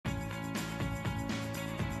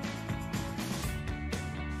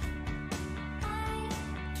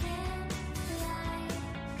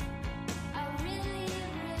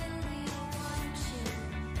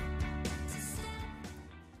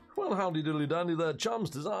Well, howdy diddly dandy there, chums.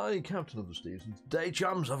 'Tis I, Captain of the Steves, and today,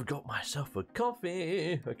 chums, I've got myself a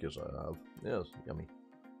coffee. Heck yes, I have. Yes, yummy.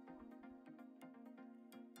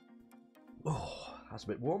 Oh, that's a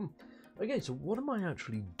bit warm. Okay, so what am I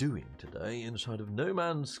actually doing today inside of No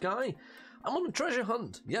Man's Sky? I'm on a treasure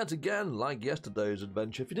hunt, yet again, like yesterday's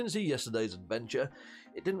adventure. If you didn't see yesterday's adventure,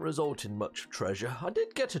 it didn't result in much treasure. I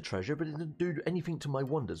did get a treasure, but it didn't do anything to my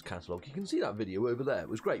Wonders catalogue. You can see that video over there. It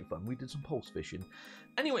was great fun. We did some pulse fishing.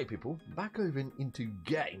 Anyway, people, back over into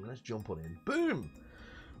game. Let's jump on in. Boom!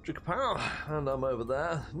 Trick power, and I'm over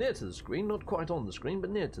there, near to the screen, not quite on the screen, but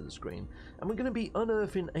near to the screen, and we're going to be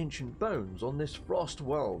unearthing ancient bones on this frost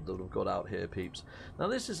world that we've got out here, peeps. Now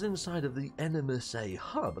this is inside of the NMS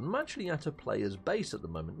hub, and I'm actually at a player's base at the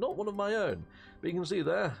moment, not one of my own, but you can see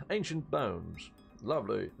there, ancient bones.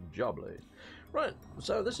 Lovely, jubbly. Right,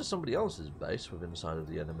 so this is somebody else's base within inside of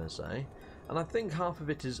the NMSA, and I think half of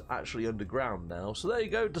it is actually underground now, so there you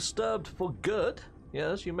go, disturbed for good.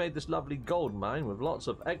 Yes, you made this lovely gold mine with lots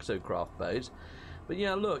of exocraft bays. But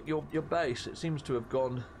yeah, look, your base, it seems to have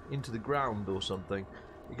gone into the ground or something.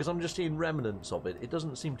 Because I'm just seeing remnants of it. It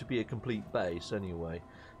doesn't seem to be a complete base anyway.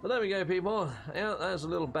 But there we go, people. Yeah, there's a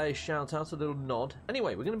little base shout out, a little nod.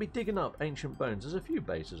 Anyway, we're going to be digging up ancient bones. There's a few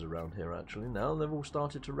bases around here actually now. They've all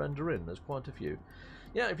started to render in. There's quite a few.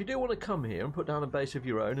 Yeah, if you do want to come here and put down a base of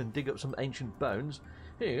your own and dig up some ancient bones,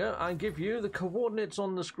 here you go. I give you the coordinates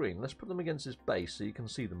on the screen. Let's put them against this base so you can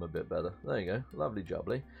see them a bit better. There you go. Lovely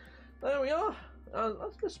jubbly. There we are.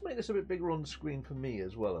 Let's make this a bit bigger on the screen for me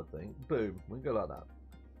as well, I think. Boom. We go like that.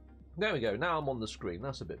 There we go, now I'm on the screen.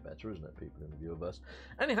 That's a bit better, isn't it, people in the viewerverse?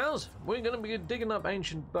 Anyhows, we're going to be digging up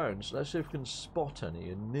ancient bones. Let's see if we can spot any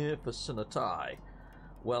in near vicinity.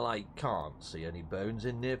 Well, I can't see any bones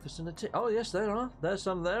in near vicinity. Oh, yes, there are. There's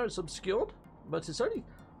some there. It's obscured, but it's only,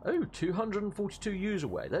 242 years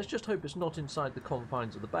away. Let's just hope it's not inside the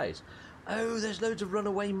confines of the base. Oh, there's loads of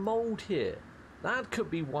runaway mould here. That could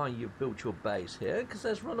be why you've built your base here, because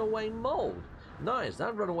there's runaway mould. Nice,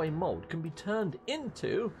 that runaway mould can be turned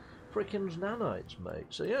into frickin' nanites, mate.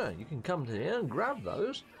 So yeah, you can come to here and grab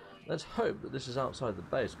those. Let's hope that this is outside the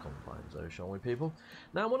base confines, though, shall we, people?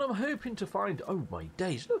 Now, what I'm hoping to find... Oh, my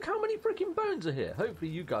days. Look how many frickin' bones are here. Hopefully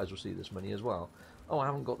you guys will see this many as well. Oh, I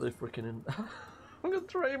haven't got the frickin'... I've got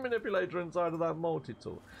 3 manipulator inside of that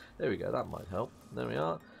multi-tool. There we go. That might help. There we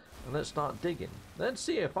are. And let's start digging. Let's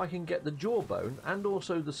see if I can get the jawbone and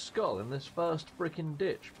also the skull in this first frickin'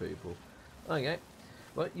 ditch, people. Okay.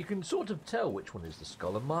 Well, you can sort of tell which one is the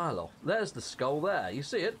skull a mile off. There's the skull there. You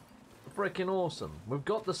see it? Freaking awesome. We've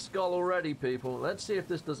got the skull already, people. Let's see if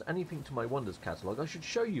this does anything to my Wonders catalogue. I should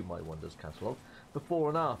show you my Wonders catalogue before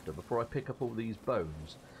and after, before I pick up all these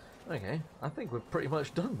bones. Okay, I think we've pretty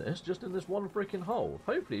much done this just in this one freaking hole.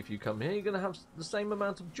 Hopefully, if you come here, you're going to have the same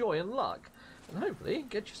amount of joy and luck. And hopefully,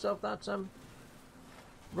 get yourself that,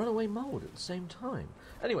 runaway mould at the same time.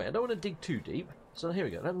 Anyway, I don't want to dig too deep. So here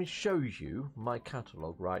we go. Let me show you my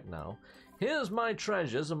catalogue right now. Here's my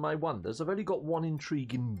treasures and my wonders. I've only got one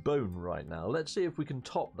intriguing bone right now. Let's see if we can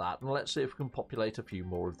top that, and let's see if we can populate a few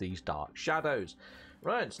more of these dark shadows.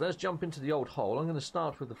 Right, so let's jump into the old hole. I'm going to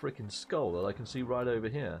start with the freaking skull that I can see right over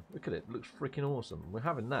here. Look at it. It looks freaking awesome. We're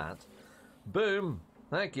having that. Boom.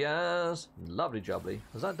 Heck yes. Lovely jubbly.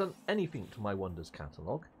 Has that done anything to my wonders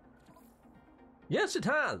catalogue? Yes, it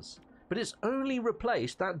has. But it's only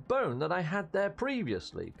replaced that bone that I had there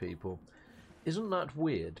previously, people. Isn't that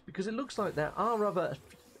weird? Because it looks like there are other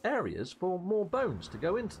areas for more bones to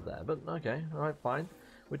go into there. But okay, alright, fine.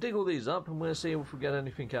 We'll dig all these up and we'll see if we get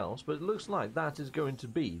anything else. But it looks like that is going to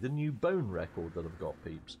be the new bone record that I've got,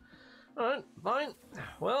 peeps. Alright, fine.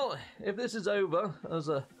 Well, if this is over as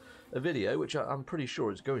a video, which I'm pretty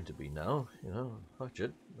sure it's going to be now, you know, watch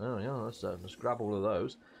it. Oh yeah, let's grab all of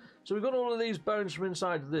those. So we've got all of these bones from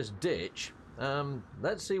inside of this ditch.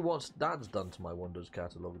 Let's see what that's done to my Wonders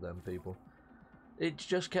catalogue then, people. It's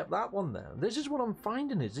just kept that one there. This is what I'm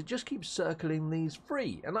finding is it just keeps circling these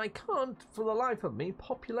free. And I can't, for the life of me,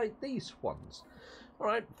 populate these ones.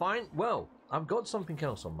 Alright, fine. Well, I've got something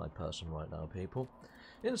else on my person right now, people.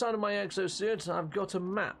 Inside of my exosuit, I've got a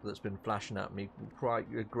map that's been flashing at me quite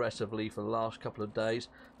aggressively for the last couple of days.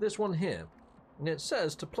 This one here. And it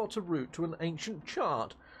says to plot a route to an ancient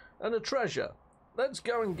chart and a treasure. Let's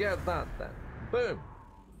go and get that then. Boom.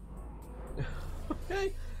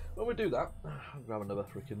 Okay, well we do that. I'll grab another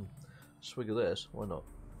freaking swig of this. Why not?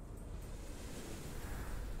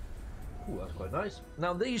 Ooh, that's quite nice.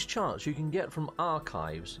 Now these charts you can get from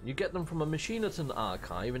archives. You get them from a machine at an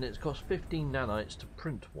archive and it's cost 15 nanites to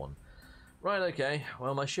print one. Right, okay.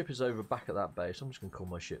 Well, my ship is over back at that base. I'm just going to call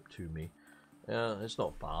my ship to me. Yeah, it's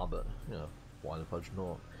not far, but, you know, why the fudge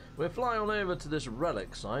not? We'll fly on over to this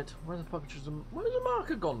relic site. Where the fuck is where's the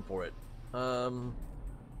marker gone for it?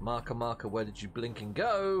 Marker, where did you blink and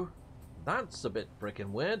go? That's a bit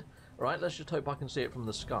freaking weird. Alright, let's just hope I can see it from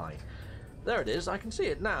the sky. There it is, I can see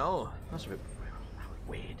it now. That's a bit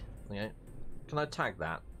weird. Okay. Can I tag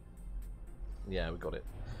that? Yeah, we got it.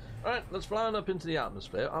 Alright, let's fly on up into the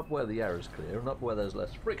atmosphere, up where the air is clear and up where there's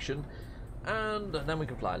less friction, and then we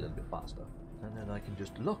can fly a little bit faster. And then I can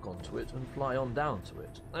just lock onto it and fly on down to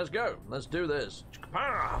it. Let's go. Let's do this.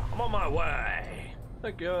 I'm on my way.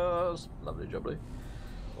 Thank you. Lovely jubbly.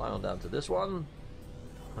 Fly on down to this one.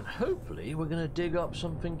 And hopefully we're going to dig up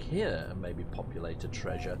something here and maybe populate a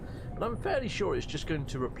treasure. But I'm fairly sure it's just going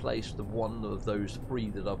to replace the one of those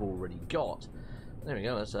 3 that I've already got. There we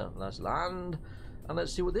go. Let's land. And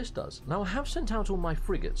let's see what this does. Now, I have sent out all my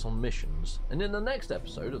frigates on missions, and in the next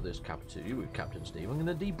episode of this Capitoo with Captain Steve, I'm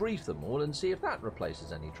going to debrief them all and see if that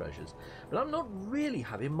replaces any treasures. But I'm not really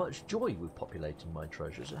having much joy with populating my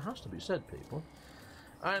treasures, it has to be said, people.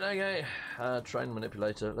 Alright, okay, train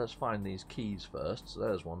manipulator, let's find these keys first. So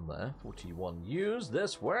there's one there, 41 U's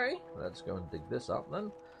this way. Let's go and dig this up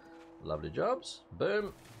then. Lovely jobs.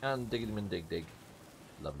 Boom, and dig them in dig.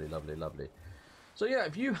 Lovely, lovely, lovely. So yeah,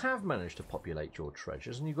 if you have managed to populate your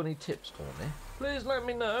treasures and you've got any tips for me, please let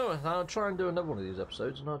me know. I'll try and do another one of these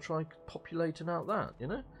episodes and I'll try populating out that, you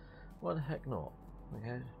know? Why the heck not?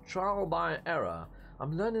 Okay, trial by error.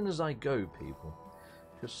 I'm learning as I go, people.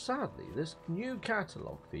 Because sadly, this new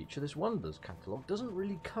catalogue feature, this Wonders catalogue, doesn't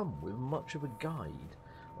really come with much of a guide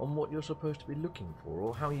on what you're supposed to be looking for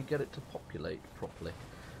or how you get it to populate properly.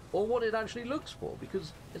 Or what it actually looks for,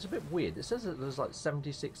 because it's a bit weird. It says that there's like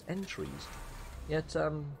 76 entries. Yet,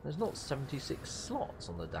 there's not 76 slots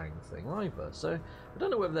on the dang thing either, so I don't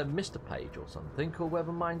know whether they've missed a page or something, or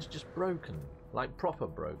whether mine's just broken, like proper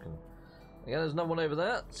broken. Again, there's another one over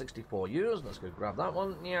there, 64 U's, let's go grab that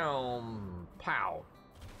one. Yum, pow.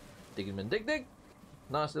 Dig him in dig.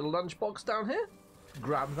 Nice little lunchbox down here,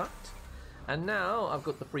 grab that. And now I've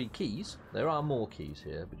got the 3 keys. There are more keys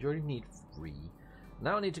here, but you only need 3.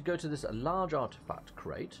 Now I need to go to this large artifact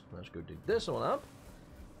crate. Let's go dig this one up.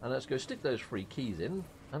 And let's go stick those 3 keys in,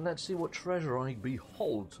 and let's see what treasure I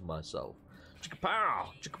behold to myself.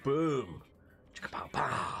 Chicka-pow! Chicka-boom!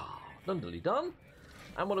 Chicka-pow-pow! Done.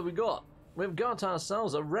 And what have we got? We've got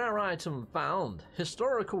ourselves a rare item found.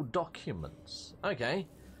 Historical documents. Okay.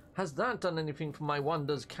 Has that done anything for my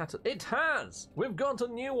Wonders catalog? It has! We've got a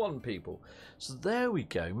new one, people. So there we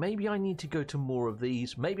go. Maybe I need to go to more of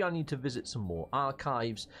these. Maybe I need to visit some more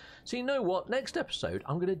archives. So you know what? Next episode,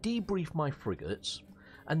 I'm going to debrief my frigates.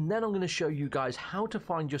 And then I'm going to show you guys how to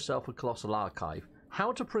find yourself a colossal archive,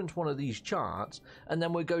 how to print one of these charts, and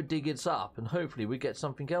then we'll go dig it up, and hopefully we get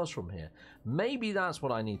something else from here. Maybe that's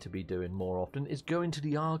what I need to be doing more often, is going to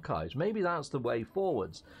the archives. Maybe that's the way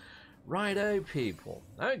forwards. Righto, people.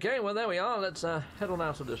 Okay, well, there we are. Let's head on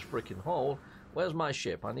out of this freaking hole. Where's my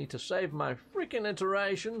ship? I need to save my freaking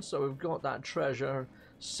iteration, so we've got that treasure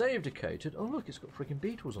saved decoded. Oh, look, it's got freaking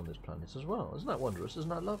beetles on this planet as well. Isn't that wondrous?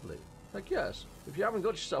 Isn't that lovely? Heck yes. If you haven't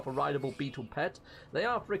got yourself a rideable beetle pet, they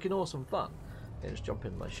are freaking awesome fun. Okay, just jump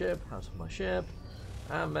in my ship, out of my ship,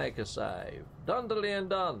 and make a save. Dundly and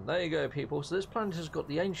done. There you go, people. So this planet has got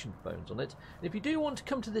the ancient bones on it. And if you do want to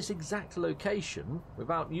come to this exact location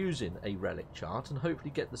without using a relic chart and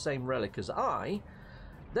hopefully get the same relic as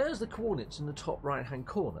there's the coordinates in the top right-hand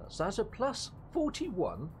corner. So that's a plus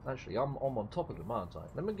 41. Actually, I'm on top of them, aren't I?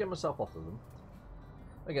 Let me get myself off of them.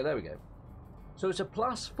 Okay, there we go. So it's a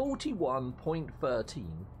plus 41.13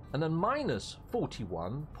 and then minus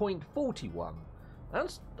 41.41.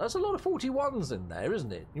 That's a lot of 41s in there,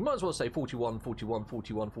 isn't it? You might as well say 41, 41,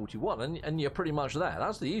 41, 41, and you're pretty much there.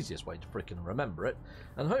 That's the easiest way to freaking remember it.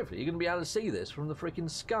 And hopefully you're going to be able to see this from the freaking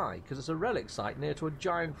sky, because it's a relic site near to a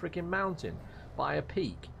giant freaking mountain by a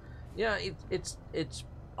peak. Yeah, it's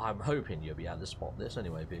I'm hoping you'll be able to spot this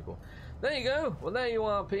anyway, people. There you go. Well, there you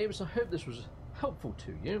are, peeps. I hope this was helpful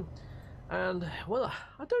to you. And, well,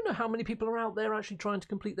 I don't know how many people are out there actually trying to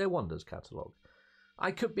complete their Wonders catalogue.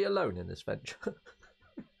 I could be alone in this venture.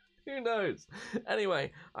 Who knows?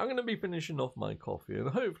 Anyway, I'm going to be finishing off my coffee and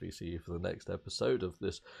hopefully see you for the next episode of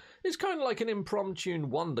this. It's kind of like an impromptu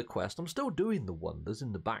Wonder Quest. I'm still doing the Wonders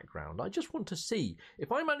in the background. I just want to see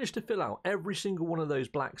if I manage to fill out every single one of those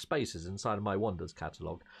black spaces inside of my Wonders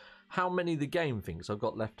catalogue, how many the game thinks I've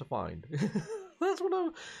got left to find. That's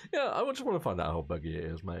what I just want to find out how buggy it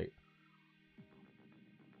is, mate.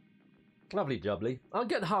 Lovely jubbly. I'll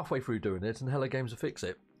get halfway through doing it and Hello Games will fix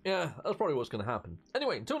it. Yeah, that's probably what's going to happen.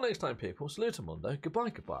 Anyway, until next time, people, salutamundo,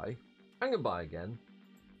 goodbye, and goodbye again.